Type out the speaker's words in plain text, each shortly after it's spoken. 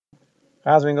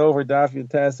Passing over Daf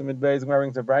Yud Testament Beis,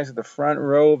 wearing to Bryce at the front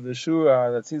row of the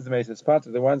shura that sees the mace is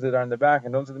potter. The ones that are in the back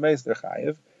and don't see the mace, they're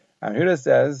chayiv. And Huda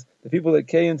says the people that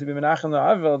came to be menachem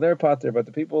la'avel, they're potter, but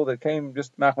the people that came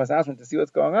just machmas asman to see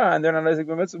what's going on, they're not nizik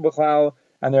b'mitzvah b'chlal,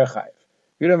 and they're chayiv.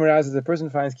 Huda Meraz says the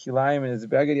person finds kilayim in his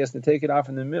beged, he has to take it off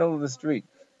in the middle of the street.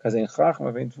 Because in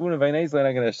chachma vein tvuna vein eitz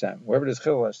le'neged Hashem. Wherever there's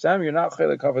chil Hashem, you're not chil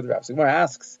to cover the rab. So Gemara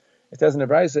asks. It says in the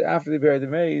Brisa, after they bury the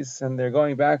mace and they're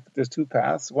going back, there's two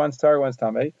paths. One's tar, one's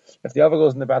tamei. If the other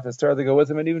goes in the path that's tar, they go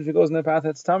with him. And even if he goes in the path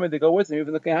that's tamei, they go with him,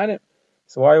 even the kehanim.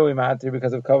 So why are we mad here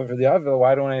because of cover for the avil?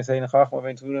 Why don't I say nechachma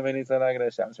vein tvuna vein itzla naged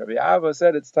Hashem? So Rabbi Abba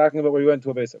said it's talking about where you went to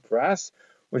a base of pras,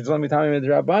 which is only tamei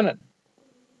midrabanan.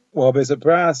 Well, a base of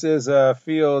pras is a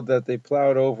field that they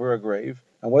plowed over a grave.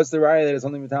 And what's the raya that it's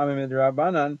only tamei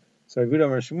midrabanan? So Yehuda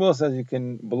Bar Shmuel says you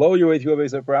can blow your way through a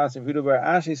base of pras. And Yehuda Bar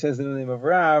Ashi says in the name of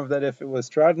Rav that if it was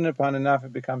trodden upon enough,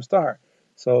 it becomes tahar.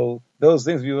 So those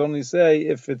things we only say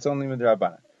if it's only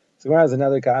midrabanan. So Gemara has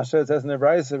another kasha. It says in the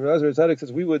Brisa, Elazar Tzaddik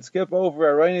says we would skip over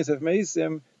a rainis of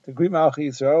Meisim to greet Malchi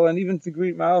Yisrael and even to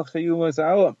greet Malchi Yumas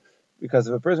Alam. Because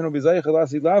if a person will be Zayich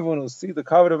Elasi Lavu and will see the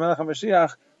covet of Melech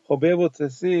HaMashiach, he'll be able to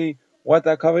see what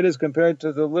that covet is compared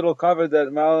to the little covet that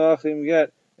Malachim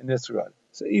get in this world.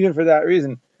 So even for that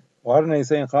reason, why don't they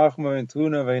say in Chachma and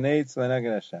Tuna Veinetz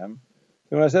Leneged Hashem?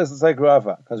 When it says it's like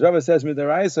Rava, because Rava says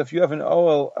Midaraisa, if you have an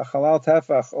oil, a halal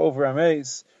tefach over a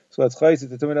mace, so it's chayis,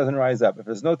 the tumah doesn't rise up. If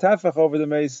there's no tefach over the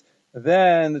mace,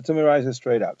 then the tumah rises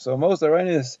straight up. So most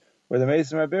arenas where the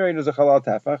mace are buried, there's a halal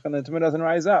tefach, and the tumah doesn't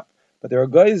rise up. But there are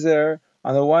geyser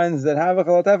on the ones that have a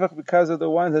halal tefach because of the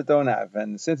ones that don't have.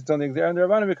 And since it's only there in the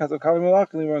Rabbanim, because of Kavim Malach,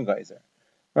 they were in geyser.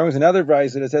 Remember, there's another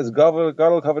brayso that says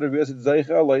Gadol covered of Yosef Zeicha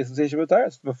Lo Yisrael Seisha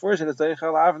B'Tayras. Before she said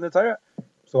Zeicha Lav in the Torah.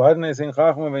 So how did I say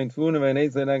Chachma Vein Tvuna Vein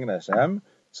Eitz Leneged Hashem?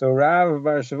 So Rav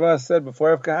Bar Shava said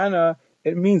before of Kahana,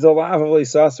 it means a lav of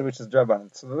Leisaser, which is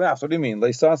Drabanan. So the laughs, what do you mean?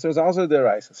 Leisaser is also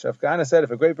deraisa. So if Kahana said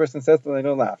if a great person says to they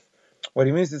don't laugh. What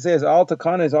he means to say is all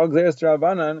Takana is all Gzeres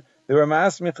Drabanan. They were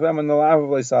masmich them on the lav of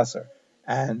Leisaser,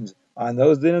 and on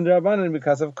those din and Drabanan,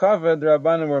 because of kavod,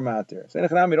 Drabanan were matir. So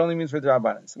it only means for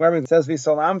Drabanan. So it says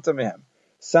v'salamta mehem.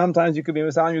 Sometimes you could be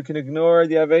misalam, you can ignore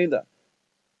the aveda.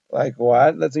 Like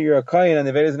what? Let's say you're a kohen and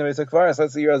the aveda is in a basic kvaris.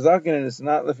 Let's say you're a zakin and it's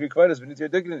not left your kvaris, beneath your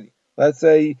dignity. Let's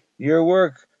say your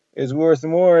work is worth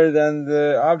more than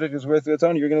the object is worth its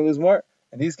own. You're going to lose more.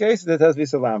 In these cases, it has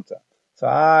v'salamta. So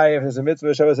if there's a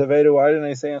mitzvah shavas aveda, why didn't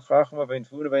I say in chachma vein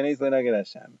tfuna vein eitz leneged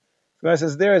Hashem? The Gemara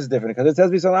says there is different because it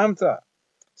says v'salamta.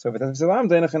 So if it says salam,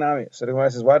 then a So the Gemara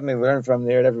says, why didn't they learn from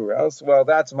there and everywhere else? Well,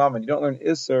 that's mammon. You don't learn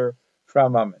isser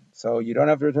from mammon. So you don't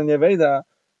have to return the aveda,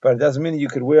 but it doesn't mean that you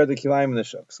could wear the kilayim in the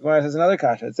shuk. So the Gemara says another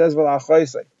kasha. It says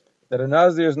that a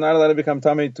nazir is not allowed to become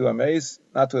tummy to a mace,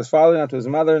 not to his father, not to his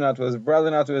mother, not to his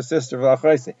brother, not to his sister.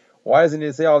 Why doesn't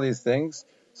he say all these things?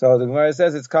 So the Gemara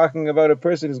says it's talking about a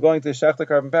person who's going to shech the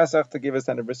carbon pesach to give his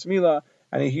son a bris milah,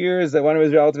 and he hears that one of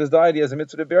his relatives died. He has a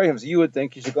mitzvah to bury him. So you would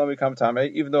think he should go and become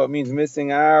tamei, even though it means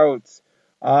missing out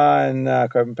on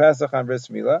carbon pesach on bris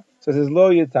milah. So it says lo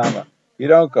yitama, you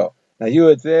don't go. Now you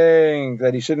would think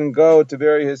that he shouldn't go to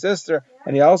bury his sister,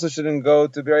 and he also shouldn't go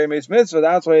to bury a mace mitzvah.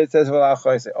 That's why it says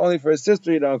only for his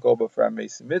sister you don't go, but for a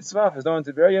mace mitzvah, if there's no one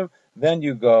to bury him, then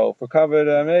you go. For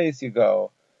covered mace, you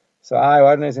go. So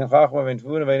why didn't I say chachma vein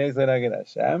tvuna vein eitz leneged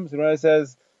Hashem? So it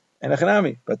says and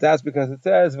echanami, but that's because it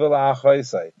says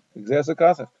v'la'achaysai.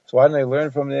 So why didn't I learn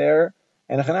from there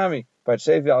and echanami? But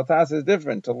shevi altas is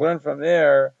different. To learn from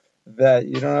there that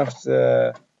you don't have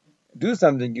to do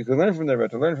something, you can learn from there. But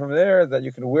to learn from there that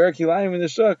you can wear kilayim in the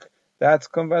shuk, that's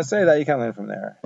kumbasei that you can't learn from there.